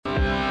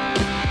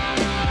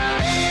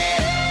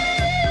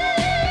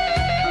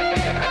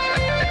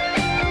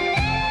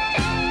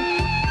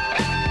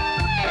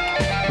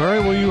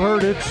right, well, you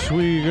heard it.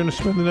 We're going to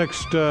spend the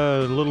next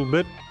little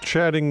bit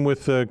chatting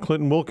with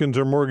Clinton Wilkins,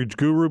 our mortgage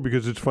guru,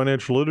 because it's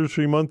Financial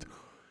Literacy Month.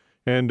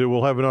 And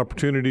we'll have an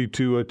opportunity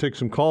to take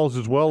some calls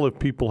as well if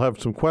people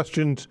have some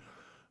questions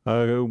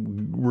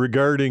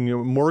regarding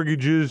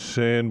mortgages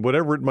and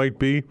whatever it might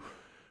be.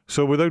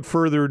 So without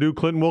further ado,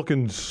 Clinton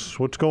Wilkins,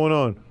 what's going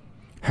on?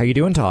 How you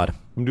doing, Todd?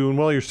 I'm doing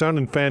well. You're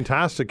sounding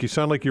fantastic. You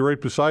sound like you're right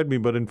beside me,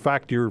 but in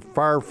fact, you're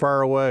far,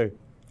 far away.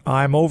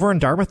 I'm over in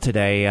Dartmouth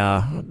today,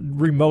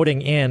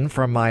 remoting in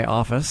from my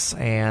office,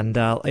 and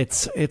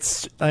it's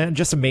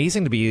just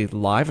amazing to be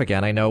live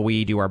again. I know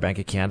we do our Bank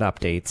of Canada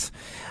updates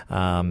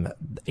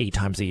 8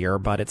 times a year,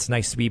 but it's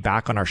nice to be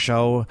back on our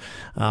show,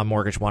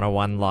 Mortgage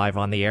 101, live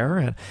on the air.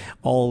 And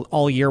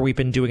all year we've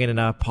been doing it in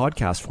a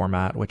podcast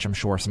format, which I'm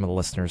sure some of the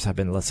listeners have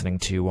been listening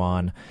to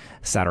on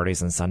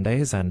Saturdays and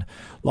Sundays, and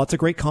lots of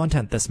great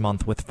content this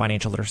month with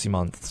Financial Literacy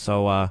Month.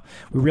 So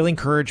we really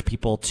encourage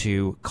people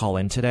to call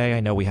in today. I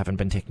know we haven't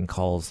been taking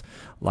calls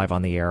live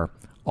on the air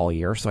all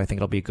year, so I think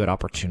it'll be a good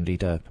opportunity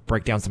to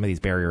break down some of these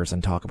barriers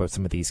and talk about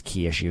some of these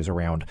key issues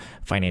around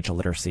financial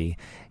literacy.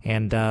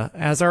 And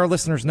as our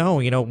listeners know,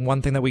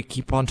 one thing that we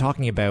keep on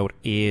talking about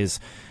is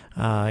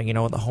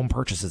the home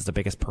purchase is the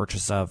biggest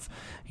purchase of,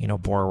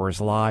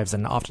 borrowers' lives,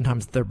 and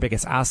oftentimes their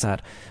biggest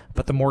asset,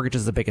 but the mortgage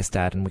is the biggest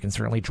debt, and we can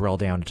certainly drill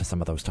down into some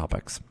of those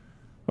topics.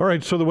 All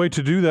right, so the way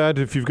to do that,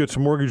 if you've got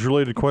some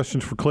mortgage-related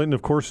questions for Clinton,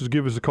 of course, is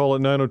give us a call at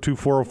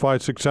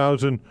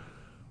 902-405-6000,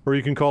 or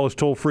you can call us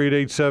toll-free at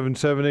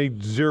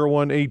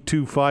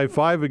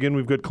 877-801-8255. Again,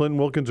 we've got Clinton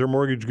Wilkins, our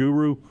mortgage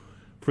guru,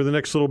 for the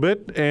next little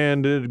bit,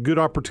 and a good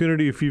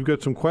opportunity if you've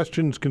got some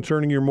questions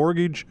concerning your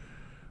mortgage,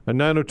 at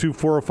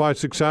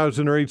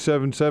 902-405-6000 or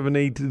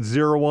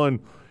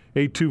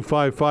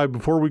 877-801-8255.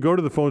 Before we go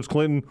to the phones,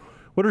 Clinton,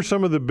 what are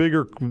some of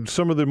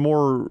the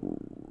more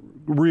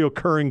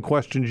reoccurring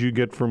questions you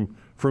get from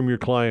your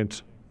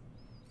clients?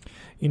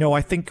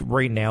 I think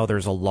right now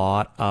there's a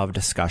lot of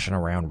discussion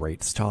around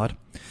rates, Todd.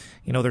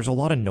 There's a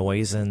lot of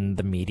noise in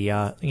the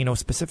media,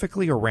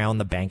 specifically around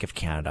the Bank of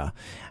Canada.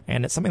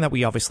 And it's something that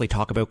we obviously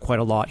talk about quite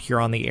a lot here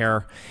on the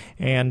air.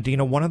 And,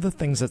 one of the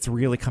things that's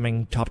really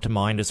coming top to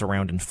mind is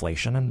around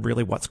inflation and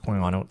really what's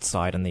going on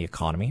outside in the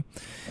economy.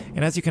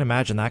 And as you can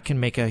imagine, that can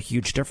make a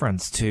huge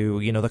difference to,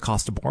 the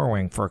cost of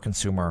borrowing for a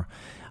consumer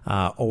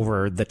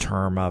over the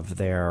term of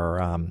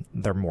their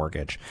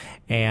mortgage.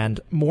 And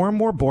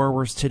more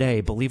borrowers today,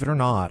 believe it or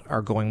not,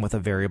 are going with a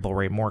variable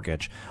rate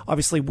mortgage.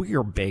 Obviously, we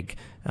are big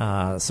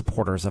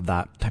supporters of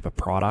that type of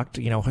product.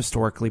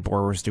 Historically,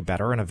 borrowers do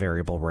better in a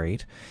variable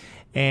rate.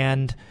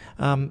 And,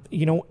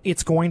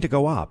 it's going to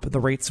go up. The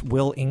rates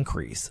will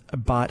increase.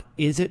 But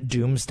is it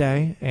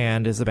doomsday?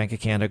 And is the Bank of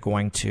Canada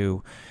going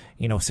to,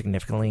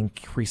 significantly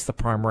increase the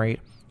prime rate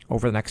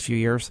over the next few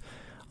years?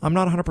 I'm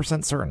not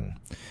 100% certain.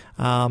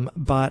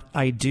 But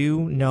I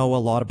do know a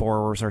lot of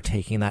borrowers are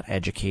taking that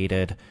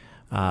educated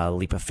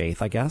leap of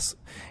faith, I guess.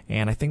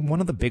 And I think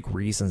one of the big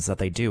reasons that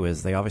they do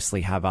is they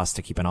obviously have us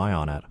to keep an eye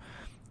on it.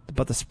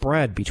 But the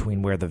spread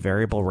between where the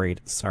variable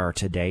rates are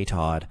today,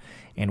 Todd,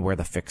 and where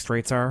the fixed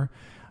rates are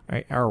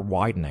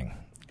widening.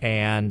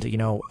 And,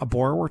 a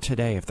borrower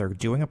today, if they're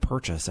doing a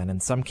purchase, and in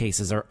some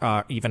cases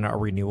even a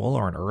renewal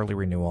or an early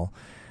renewal,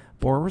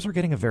 borrowers are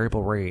getting a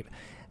variable rate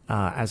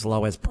as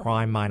low as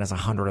prime minus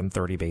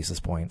 130 basis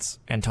points.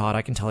 And Todd,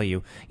 I can tell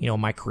you, in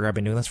my career, I've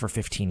been doing this for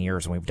 15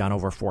 years, and we've done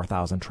over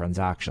 4,000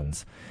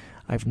 transactions.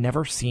 I've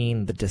never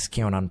seen the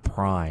discount on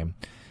prime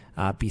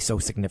be so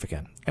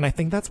significant. And I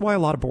think that's why a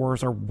lot of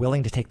borrowers are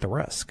willing to take the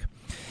risk.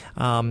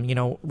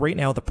 Right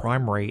now the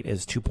prime rate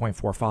is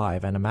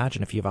 2.45, and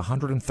imagine if you have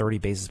 130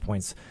 basis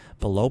points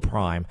below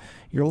prime,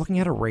 you're looking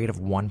at a rate of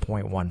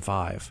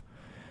 1.15.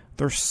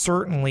 There's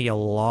certainly a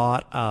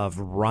lot of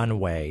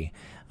runway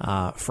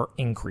for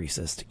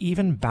increases to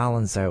even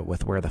balance out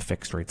with where the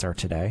fixed rates are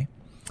today.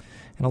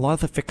 And a lot of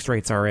the fixed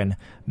rates are in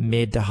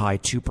mid to high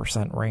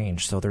 2%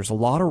 range. So there's a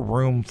lot of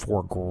room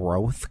for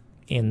growth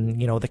in,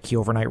 the key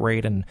overnight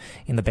rate and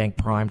in the bank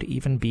prime to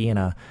even be in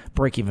a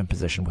break-even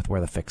position with where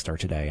the fixed are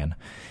today. And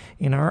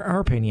in our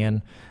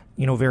opinion,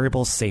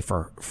 variable is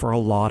safer for a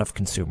lot of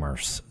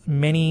consumers.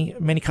 Many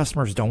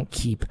customers don't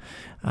keep,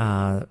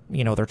 their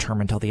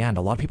term until the end.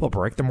 A lot of people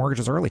break their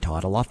mortgages early,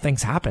 Todd. A lot of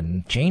things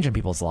happen, change in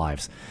people's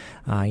lives.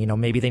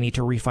 Maybe they need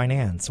to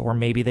refinance, or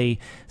maybe they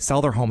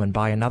sell their home and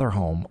buy another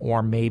home,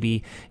 or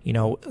maybe,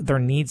 their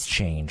needs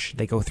change.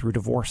 They go through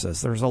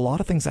divorces. There's a lot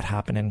of things that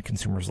happen in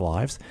consumers'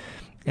 lives.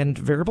 And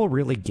variable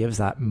really gives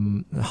that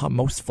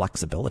most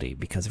flexibility,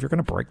 because if you're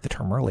going to break the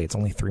term early, it's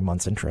only 3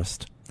 months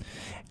interest.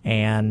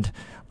 And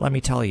let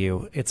me tell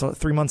you,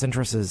 3 months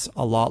interest is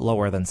a lot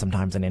lower than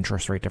sometimes an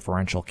interest rate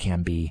differential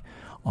can be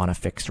on a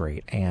fixed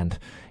rate. And,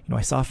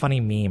 I saw a funny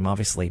meme.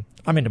 Obviously,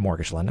 I'm into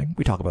mortgage lending.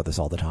 We talk about this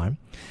all the time.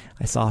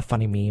 I saw a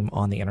funny meme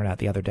on the internet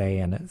the other day,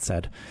 and it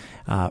said,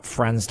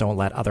 friends don't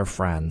let other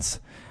friends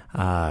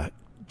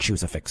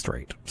choose a fixed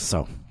rate.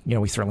 So,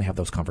 we certainly have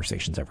those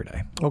conversations every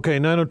day. Okay,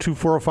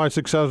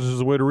 902-405-6000 is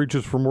the way to reach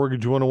us for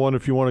Mortgage 101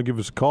 if you want to give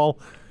us a call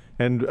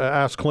and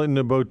ask Clinton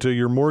about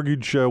your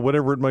mortgage,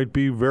 whatever it might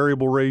be,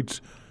 variable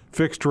rates,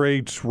 fixed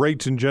rates,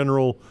 rates in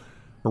general,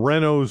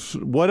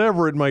 renos,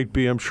 whatever it might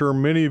be. I'm sure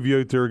many of you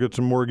out there got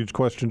some mortgage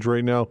questions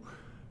right now.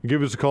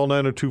 Give us a call,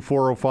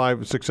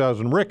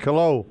 902-405-6000. Rick,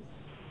 hello.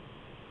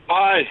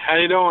 Hi, how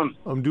you doing?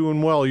 I'm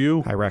doing well.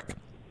 You? Hi, Rick.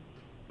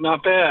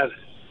 Not bad.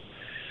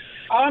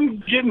 I'm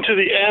getting to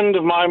the end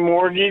of my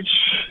mortgage,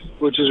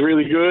 which is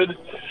really good,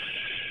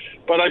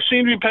 but I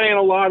seem to be paying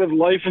a lot of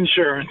life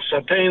insurance.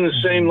 I'm paying the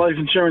same life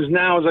insurance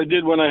now as I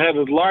did when I had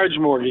a large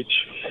mortgage.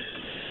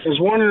 I was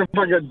wondering if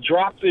I could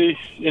drop the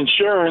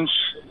insurance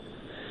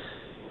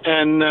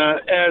and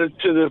add it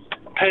to the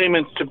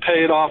payment to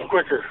pay it off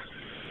quicker.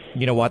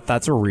 You know what?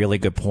 That's a really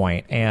good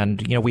point.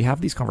 And, we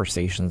have these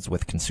conversations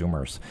with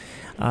consumers.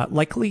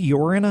 Likely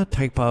you're in a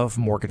type of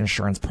mortgage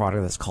insurance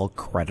product that's called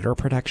creditor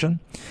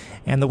protection.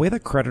 And the way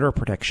that creditor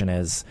protection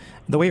is,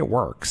 the way it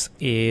works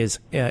is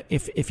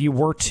if you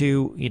were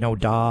to,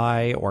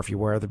 die, or if you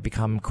were to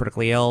become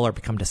critically ill or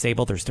become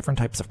disabled, there's different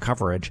types of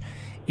coverage.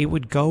 It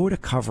would go to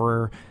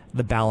cover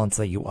the balance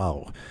that you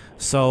owe.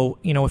 So,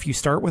 if you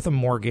start with a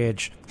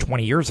mortgage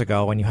 20 years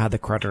ago and you had the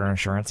creditor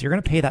insurance, you're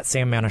going to pay that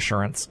same amount of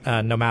insurance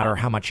no matter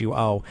how much you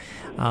owe.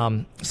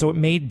 So it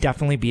may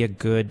definitely be a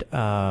good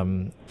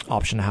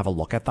option to have a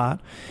look at that.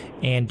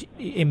 And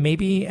it may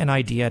be an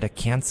idea to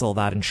cancel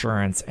that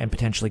insurance and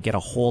potentially get a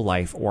whole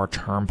life or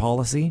term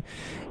policy.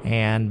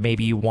 And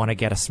maybe you want to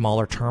get a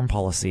smaller term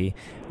policy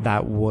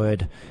that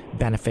would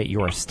benefit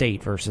your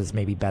estate versus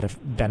maybe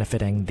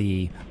benefiting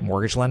the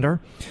mortgage lender.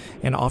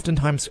 And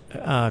oftentimes,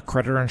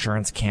 creditor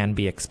insurance can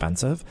be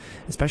expensive,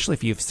 especially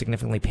if you've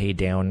significantly paid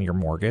down your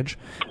mortgage.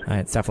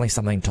 It's definitely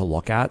something to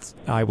look at.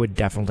 I would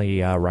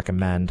definitely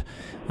recommend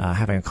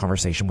having a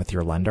conversation with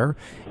your lender.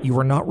 You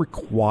are not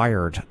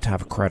required to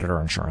have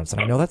creditor insurance.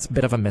 And I know that's a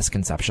bit of a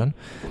misconception.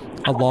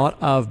 A lot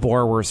of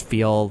borrowers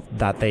feel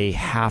that they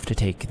have to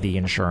take the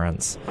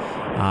insurance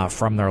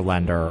from their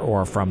lender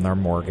or from their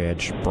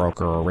mortgage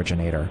broker or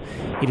originator.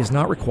 It is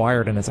not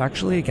required, and it's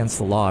actually against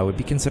the law. It would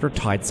be considered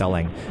tide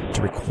selling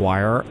to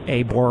require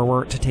a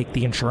borrower to take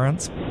the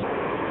insurance.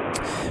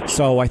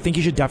 So I think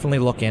you should definitely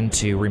look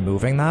into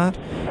removing that,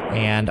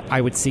 and I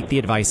would seek the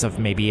advice of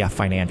maybe a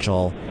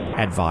financial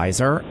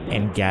advisor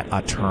and get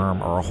a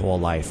term or a whole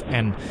life.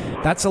 And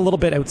that's a little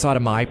bit outside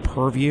of my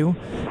purview.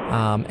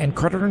 And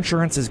creditor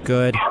insurance is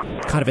good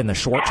kind of in the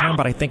short term,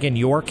 but I think in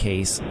your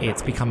case,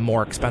 it's become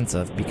more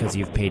expensive because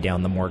you've paid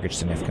down the mortgage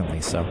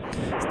significantly. So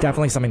it's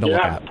definitely something to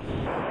look at.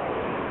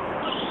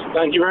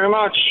 Thank you very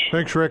much.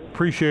 Thanks, Rick.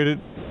 Appreciate it.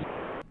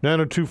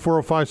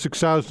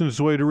 902-405-6000 is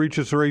the way to reach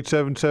us, or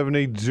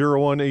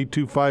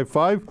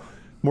 877-801-8255.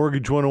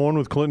 Mortgage 101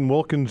 with Clinton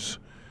Wilkins,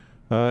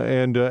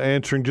 and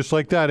answering just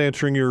like that,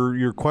 answering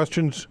your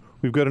questions.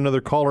 We've got another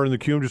caller in the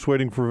queue. I'm just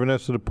waiting for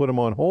Vanessa to put him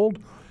on hold,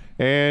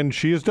 and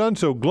she has done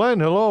so.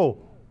 Glenn, hello.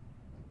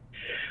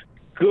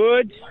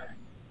 Good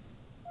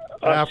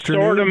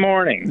afternoon. Sort of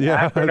morning. Yeah,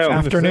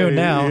 afternoon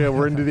now. Yeah,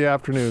 we're into the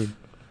afternoon.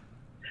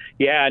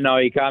 Yeah, no,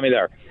 you caught me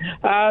there.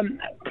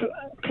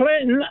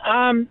 Clinton,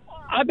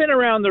 I've been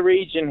around the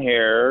region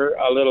here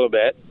a little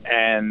bit,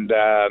 and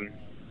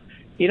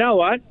you know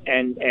what?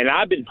 And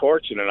I've been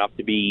fortunate enough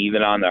to be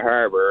even on the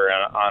harbor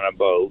on a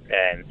boat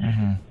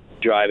and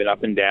driving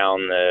up and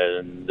down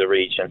the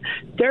region.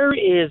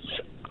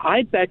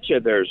 I bet you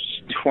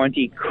there's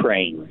 20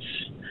 cranes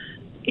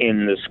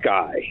in the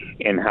sky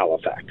in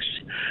Halifax.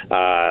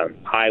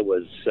 I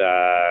was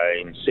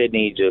in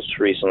Sydney just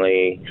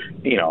recently.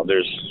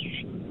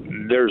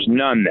 There's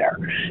none there,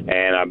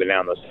 and I've been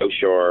down the South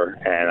Shore,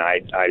 and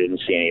I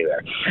didn't see any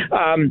there.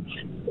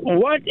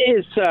 What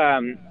is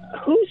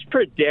who's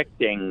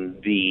predicting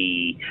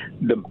the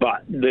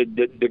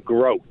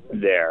growth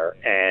there?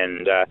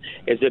 And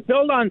is it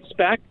built on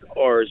spec,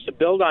 or is it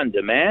built on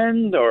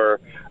demand, or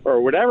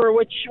whatever?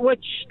 Which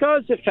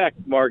does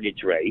affect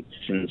mortgage rates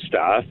and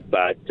stuff.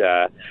 But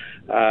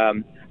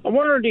I'm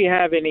wondering, do you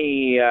have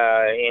any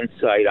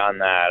insight on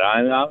that?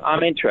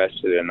 I'm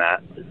interested in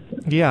that.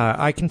 Yeah,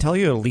 I can tell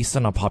you, at least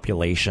on a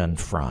population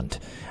front,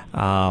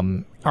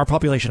 our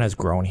population has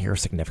grown here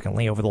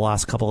significantly over the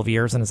last couple of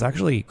years, and it's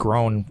actually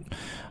grown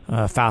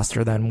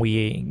faster than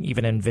we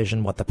even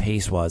envisioned what the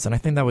pace was. And I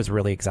think that was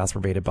really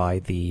exacerbated by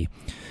the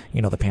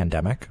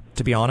pandemic,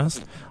 to be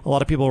honest. A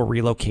lot of people are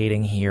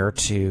relocating here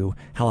to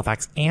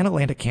Halifax and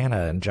Atlantic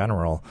Canada in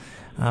general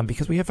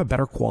because we have a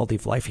better quality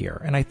of life here.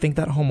 And I think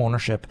that home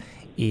ownership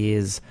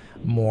is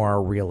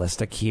more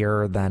realistic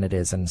here than it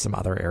is in some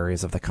other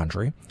areas of the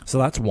country. So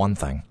that's one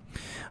thing.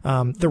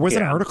 There was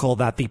an article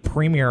that the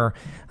premier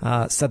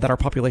said that our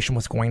population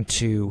was going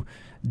to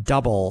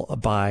double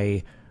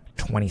by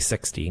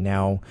 2060.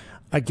 Now,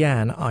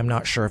 again, I'm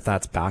not sure if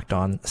that's backed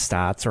on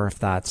stats or if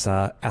that's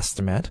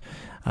estimate.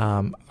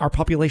 Our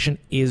population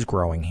is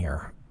growing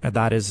here.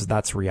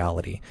 That's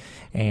reality.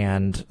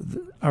 And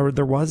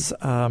there was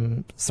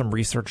some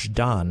research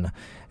done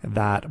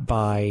that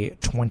by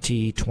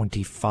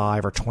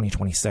 2025 or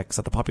 2026,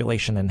 that the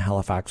population in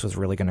Halifax was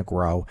really going to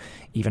grow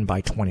even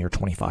by 20 or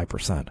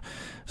 25%.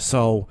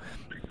 So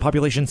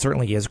population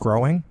certainly is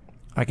growing.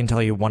 I can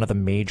tell you one of the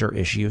major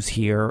issues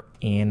here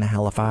in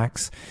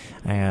Halifax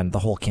and the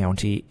whole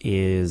county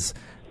is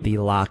the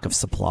lack of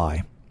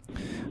supply.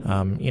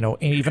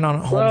 Even on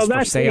homes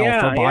for sale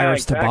for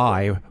buyers to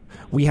buy,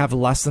 we have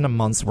less than a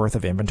month's worth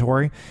of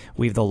inventory.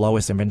 We have the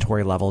lowest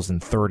inventory levels in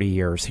 30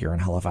 years here in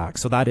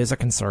Halifax. So that is a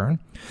concern.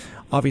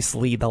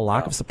 Obviously, the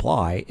lack of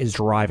supply is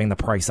driving the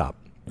price up.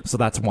 So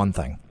that's one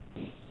thing.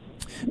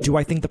 Do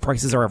I think the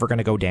prices are ever going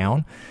to go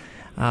down?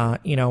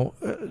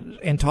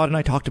 And Todd and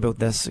I talked about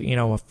this,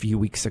 a few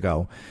weeks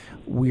ago.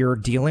 We're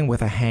dealing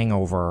with a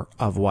hangover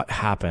of what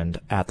happened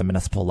at the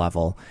municipal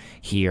level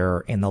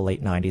here in the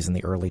late 90s and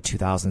the early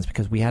 2000s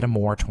because we had a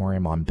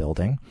moratorium on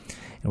building.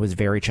 It was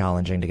very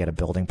challenging to get a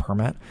building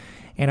permit.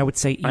 And I would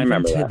say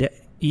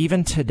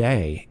even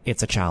today,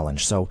 it's a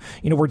challenge. So,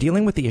 we're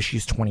dealing with the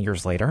issues 20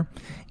 years later,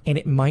 and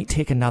it might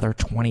take another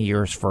 20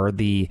 years for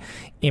the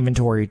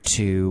inventory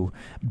to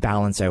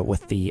balance out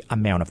with the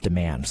amount of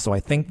demand. So I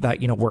think that,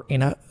 we're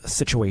in a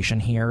situation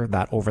here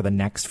that over the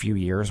next few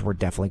years, we're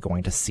definitely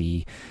going to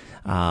see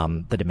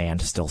the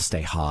demand still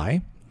stay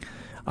high.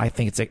 I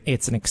think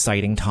it's an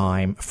exciting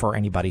time for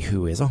anybody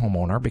who is a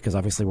homeowner because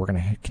obviously we're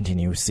going to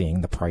continue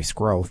seeing the price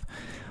growth.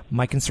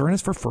 My concern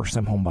is for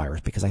first-time home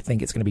buyers because I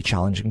think it's going to be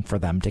challenging for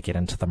them to get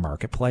into the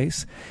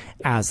marketplace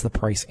as the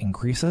price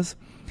increases.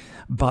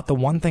 But the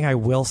one thing I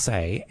will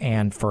say,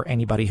 and for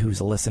anybody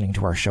who's listening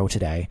to our show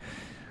today,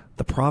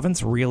 the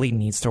province really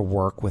needs to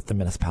work with the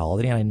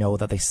municipality, and I know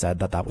that they said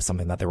that that was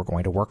something that they were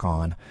going to work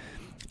on,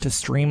 to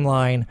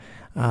streamline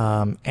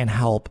and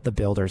help the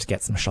builders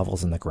get some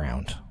shovels in the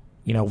ground.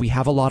 We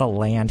have a lot of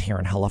land here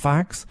in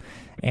Halifax,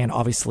 and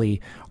obviously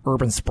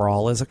urban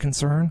sprawl is a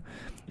concern.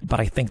 But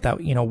I think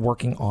that,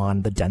 working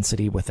on the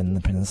density within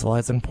the peninsula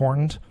is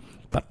important,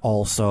 but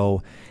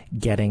also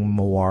getting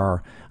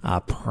more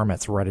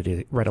permits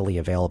readily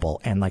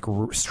available and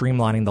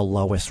streamlining the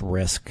lowest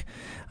risk,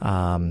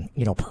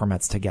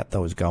 permits to get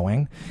those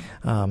going.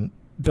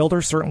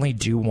 Builders certainly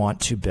do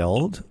want to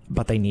build,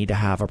 but they need to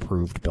have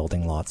approved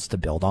building lots to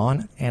build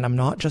on. And I'm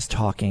not just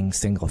talking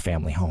single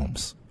family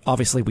homes.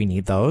 Obviously, we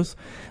need those,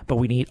 but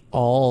we need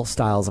all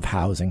styles of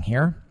housing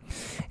here.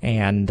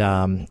 And,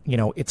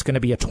 it's going to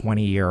be a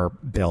 20-year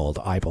build,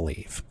 I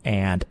believe.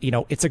 And,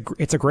 it's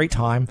a great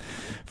time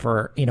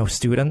for,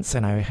 students.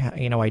 And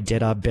I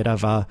did a bit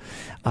of a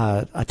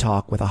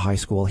talk with a high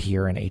school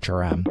here in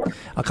HRM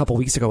a couple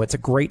weeks ago. It's a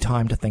great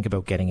time to think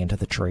about getting into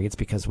the trades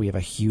because we have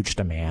a huge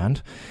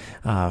demand,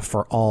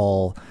 for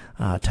all,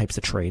 types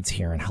of trades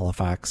here in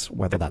Halifax,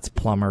 whether that's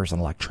plumbers and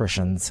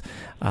electricians,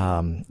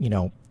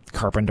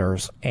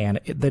 carpenters,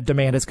 and the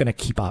demand is going to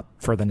keep up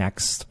for the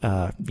next,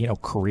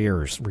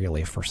 careers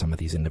really for some of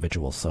these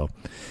individuals. So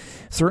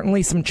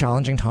certainly some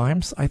challenging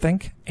times, I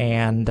think.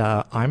 And,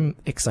 I'm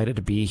excited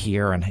to be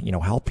here and,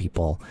 help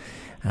people.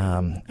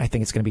 I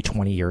think it's going to be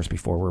 20 years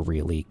before we're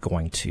really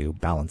going to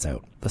balance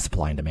out the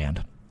supply and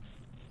demand.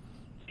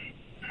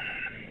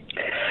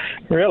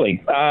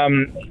 Really?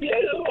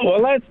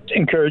 Well, that's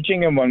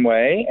encouraging in one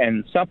way,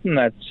 and something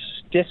that's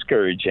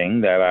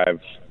discouraging that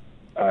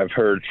I've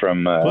heard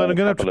from Glenn, I'm going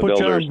to have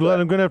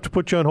to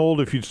put you on hold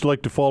if you'd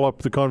like to follow up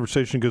the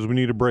conversation because we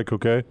need a break,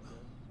 okay?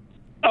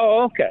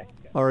 Oh, okay.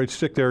 All right,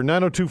 stick there.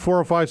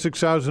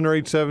 902-405-6000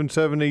 or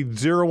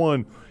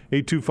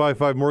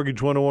 877-801-8255.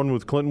 Mortgage 101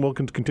 with Clinton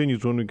Wilkins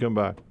continues when we come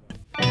back.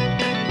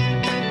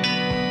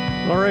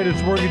 All right,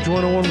 it's Mortgage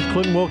 101 with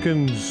Clinton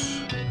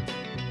Wilkins.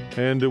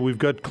 And we've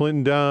got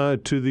Clinton down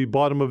to the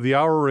bottom of the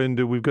hour, and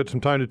we've got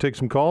some time to take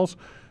some calls.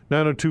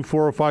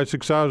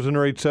 902-405-6000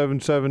 or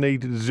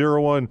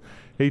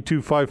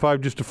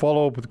 877-801-8255. Just to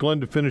follow up with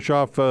Glenn to finish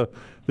off the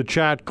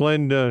chat.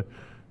 Glenn,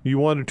 you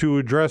wanted to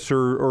address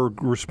or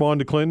respond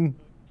to Clinton?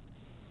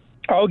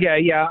 Okay,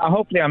 yeah.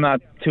 Hopefully I'm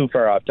not too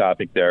far off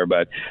topic there,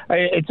 but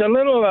it's a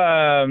little,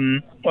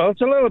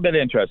 it's a little bit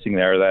interesting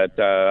there that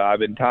I've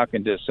been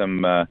talking to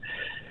some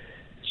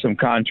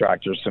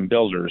contractors, some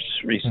builders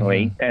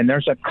recently, and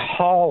there's a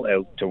call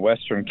out to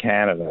Western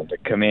Canada to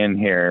come in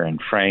here and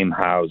frame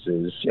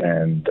houses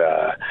and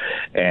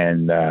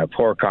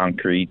pour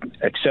concrete,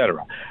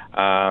 etc.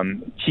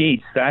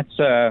 That's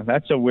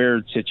a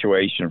weird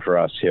situation for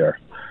us here.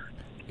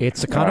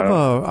 It's a kind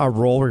of a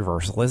role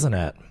reversal, isn't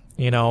it?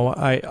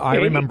 I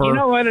remember. You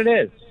know what it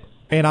is.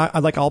 And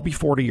I'll be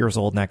 40 years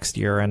old next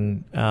year,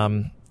 and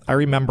I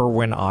remember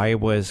when I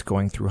was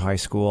going through high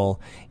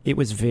school, it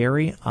was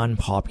very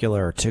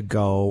unpopular to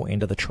go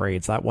into the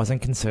trades. That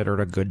wasn't considered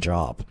a good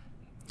job.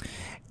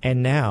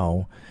 And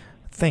now,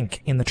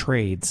 think in the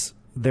trades,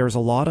 there's a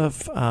lot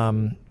of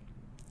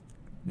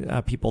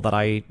people that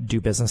I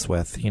do business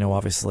with,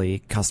 obviously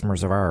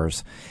customers of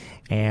ours,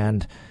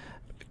 and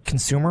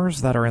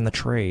consumers that are in the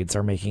trades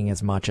are making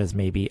as much as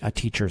maybe a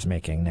teacher's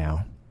making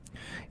now.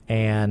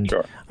 And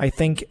sure. I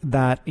think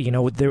that,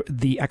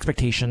 the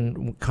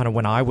expectation kind of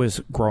when I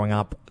was growing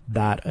up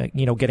that,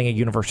 getting a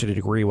university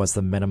degree was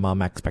the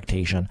minimum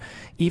expectation,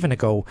 even to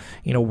go,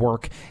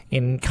 work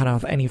in kind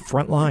of any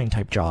frontline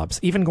type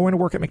jobs. Even going to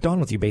work at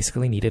McDonald's, you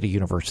basically needed a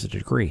university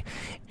degree.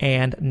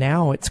 And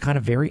now it's kind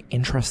of very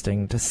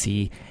interesting to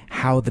see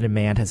how the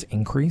demand has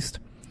increased.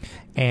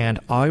 And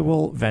I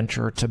will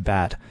venture to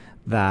bet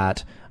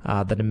that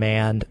the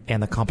demand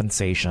and the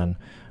compensation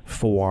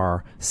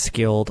for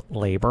skilled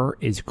labor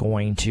is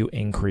going to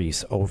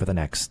increase over the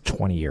next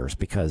 20 years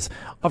because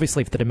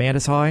obviously if the demand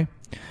is high,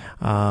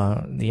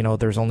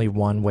 there's only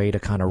one way to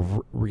kind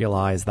of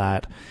realize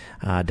that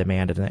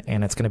demand,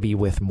 and it's going to be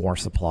with more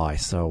supply.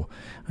 So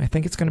I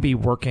think it's going to be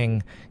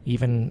working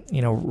even,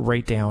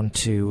 right down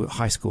to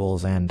high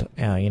schools and,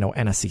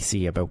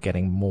 NSCC about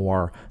getting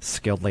more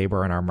skilled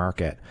labor in our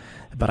market.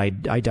 But I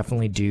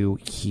definitely do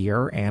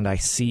hear and I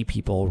see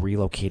people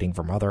relocating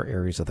from other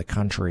areas of the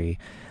country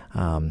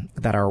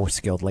that are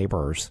skilled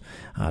laborers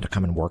to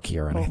come and work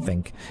here. And I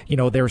think,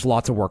 there's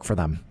lots of work for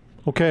them.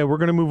 Okay, we're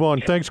going to move on.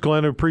 Thanks,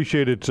 Glenn. I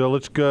appreciate it. So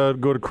let's go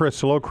to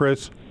Chris. Hello,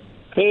 Chris.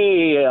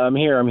 Hey, I'm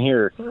here.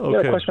 Okay.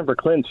 Got a question for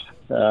Clint.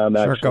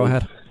 Sure, go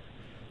ahead.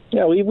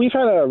 Yeah, we've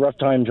had a rough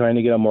time trying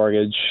to get a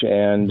mortgage,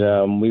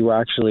 and we were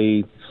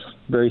actually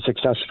very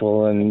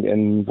successful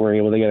and were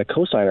able to get a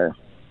cosigner.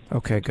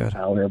 Okay, good.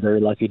 We were very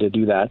lucky to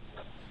do that.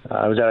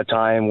 I was at a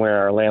time where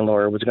our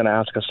landlord was going to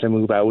ask us to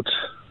move out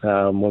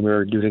when we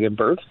were due to give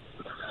birth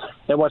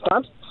and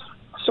whatnot.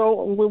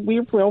 So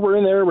we're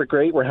in there. We're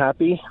great. We're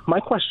happy. My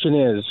question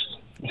is,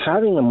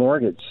 having a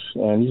mortgage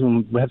and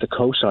even have the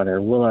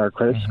cosigner, will our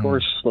credit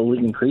scores slowly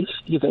increase,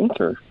 do you think?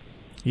 Or?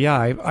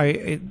 Yeah,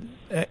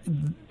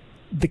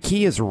 the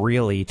key is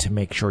really to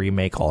make sure you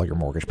make all your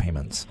mortgage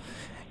payments.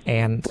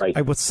 And right.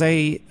 I would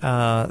say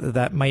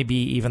that might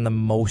be even the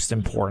most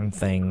important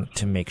thing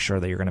to make sure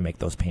that you're going to make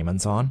those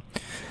payments on,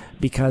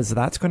 because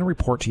that's going to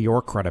report to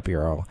your credit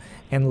bureau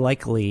and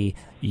likely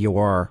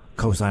your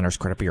cosigner's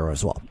credit bureau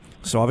as well.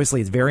 So obviously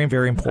it's very,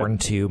 very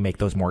important to make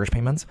those mortgage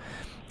payments.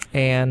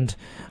 And,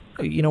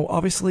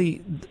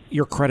 obviously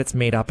your credit's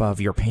made up of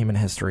your payment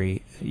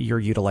history, your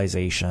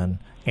utilization,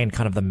 and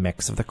kind of the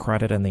mix of the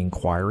credit and the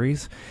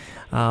inquiries.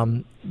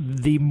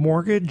 The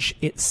mortgage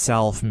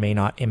itself may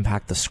not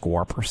impact the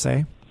score per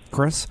se,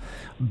 Chris,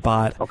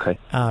 but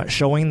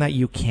showing that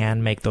you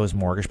can make those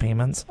mortgage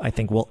payments, I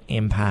think will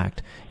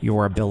impact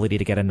your ability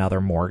to get another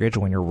mortgage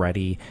when you're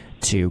ready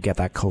to get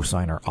that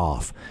cosigner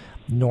off.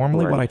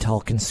 Normally what I tell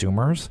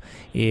consumers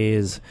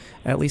is,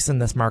 at least in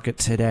this market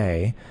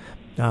today,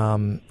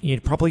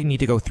 you'd probably need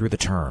to go through the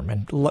term.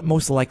 And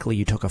most likely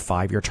you took a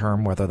 5-year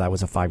term, whether that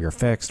was a 5-year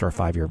fixed or a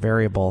 5-year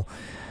variable.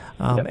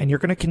 And you're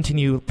going to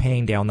continue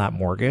paying down that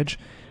mortgage.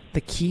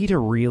 The key to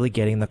really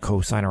getting the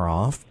cosigner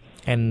off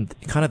and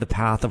kind of the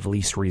path of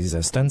least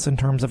resistance in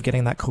terms of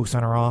getting that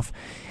cosigner off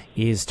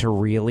is to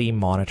really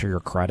monitor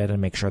your credit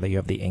and make sure that you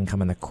have the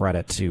income and the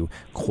credit to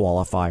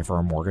qualify for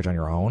a mortgage on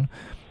your own.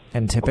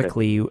 And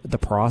typically the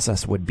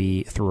process would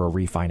be through a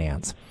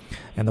refinance.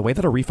 And the way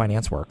that a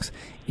refinance works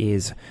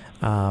is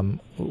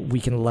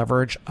we can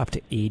leverage up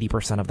to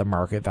 80% of the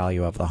market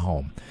value of the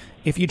home.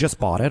 If you just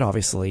bought it,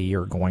 obviously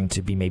you're going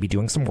to be maybe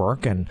doing some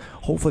work and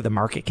hopefully the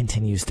market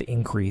continues to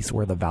increase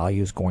where the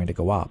value is going to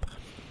go up.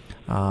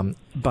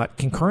 But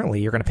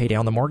concurrently, you're going to pay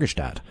down the mortgage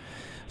debt.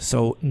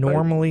 So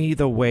normally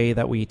the way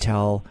that we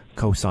tell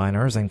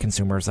cosigners and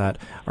consumers that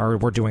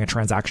we're doing a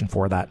transaction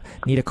for that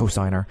need a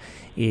cosigner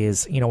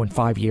is, in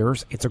 5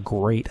 years, it's a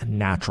great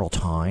natural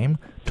time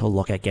to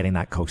look at getting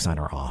that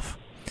cosigner off.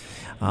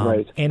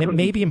 And it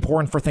may be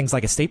important for things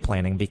like estate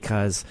planning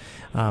because,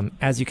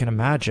 as you can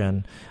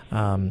imagine,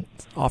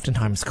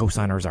 oftentimes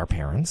cosigners are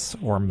parents,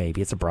 or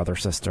maybe it's a brother,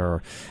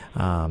 sister,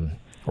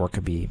 or it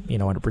could be, a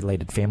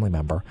related family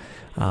member.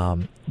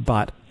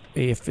 But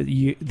if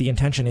the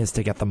intention is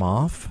to get them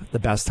off, the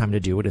best time to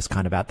do it is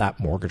kind of at that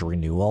mortgage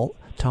renewal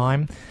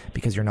time,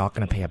 because you're not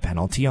going to pay a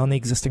penalty on the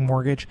existing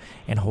mortgage,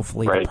 and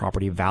hopefully the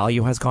property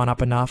value has gone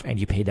up enough and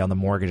you pay down the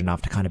mortgage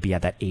enough to kind of be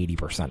at that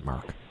 80%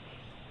 mark.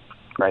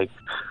 Right.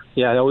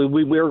 Yeah, no,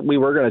 we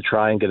were going to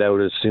try and get out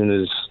as soon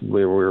as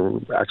we were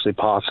actually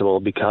possible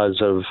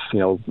because of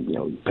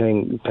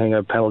paying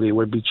a penalty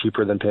would be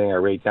cheaper than paying our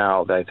rate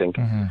now. I think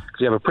because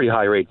you have a pretty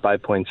high rate,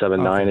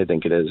 5.79, I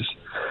think it is.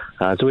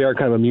 So we are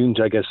kind of immune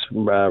to, I guess,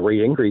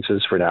 rate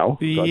increases for now.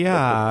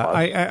 Yeah,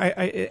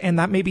 and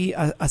that may be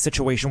a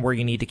situation where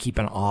you need to keep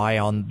an eye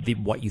on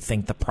what you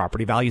think the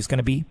property value is going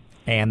to be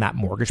and that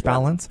mortgage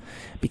balance,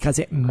 because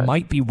it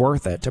might be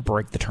worth it to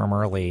break the term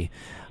early.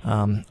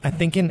 I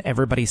think in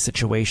everybody's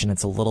situation,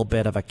 it's a little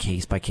bit of a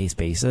case-by-case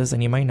basis,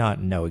 and you might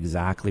not know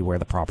exactly where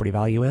the property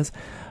value is.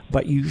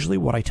 But usually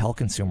what I tell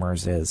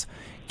consumers is,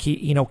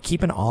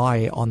 keep an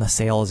eye on the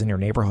sales in your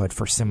neighborhood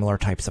for similar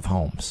types of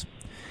homes.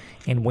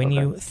 And when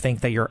you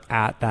think that you're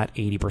at that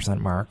 80%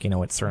 mark,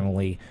 it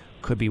certainly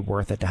could be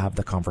worth it to have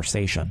the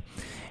conversation.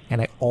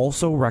 And I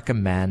also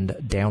recommend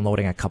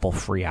downloading a couple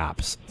free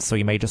apps. So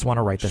you may just want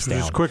to write this down.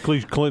 Just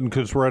quickly, Clinton,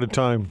 because we're out of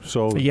time.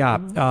 So yeah,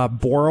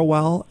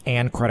 Borrowell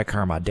and Credit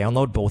Karma.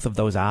 Download both of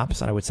those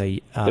apps. And I would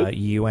say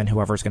you and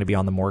whoever's going to be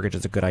on the mortgage,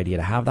 is a good idea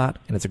to have that.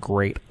 And it's a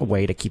great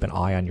way to keep an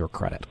eye on your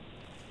credit.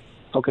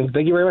 Okay.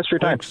 Thank you very much for your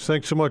time.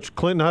 Thanks so much.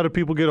 Clinton, how do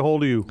people get a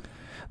hold of you?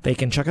 They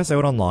can check us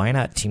out online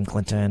at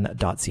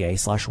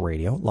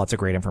teamclinton.ca/radio. Lots of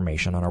great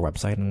information on our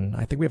website. And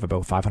I think we have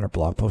about 500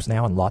 blog posts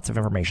now and lots of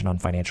information on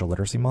Financial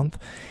Literacy Month.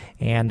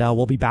 And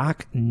we'll be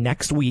back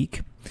next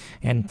week.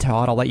 And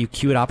Todd, I'll let you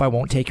cue it up. I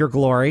won't take your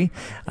glory.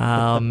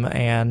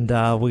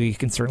 And we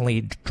can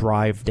certainly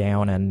drive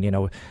down and,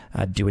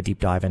 do a deep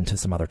dive into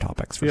some other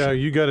topics. Sure.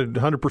 You got it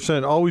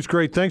 100%. Always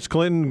great. Thanks,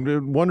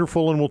 Clinton.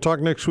 Wonderful. And we'll talk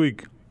next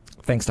week.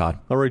 Thanks, Todd.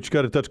 All right, you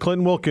got it. That's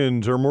Clinton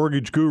Wilkins, our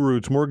mortgage guru.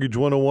 It's Mortgage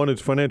 101.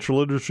 It's Financial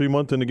Literacy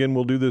Month. And again,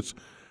 we'll do this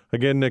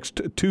again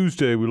next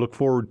Tuesday. We look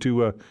forward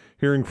to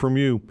hearing from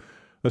you.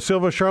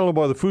 Sylvain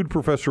Charlebois, the food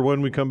professor,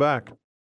 when we come back.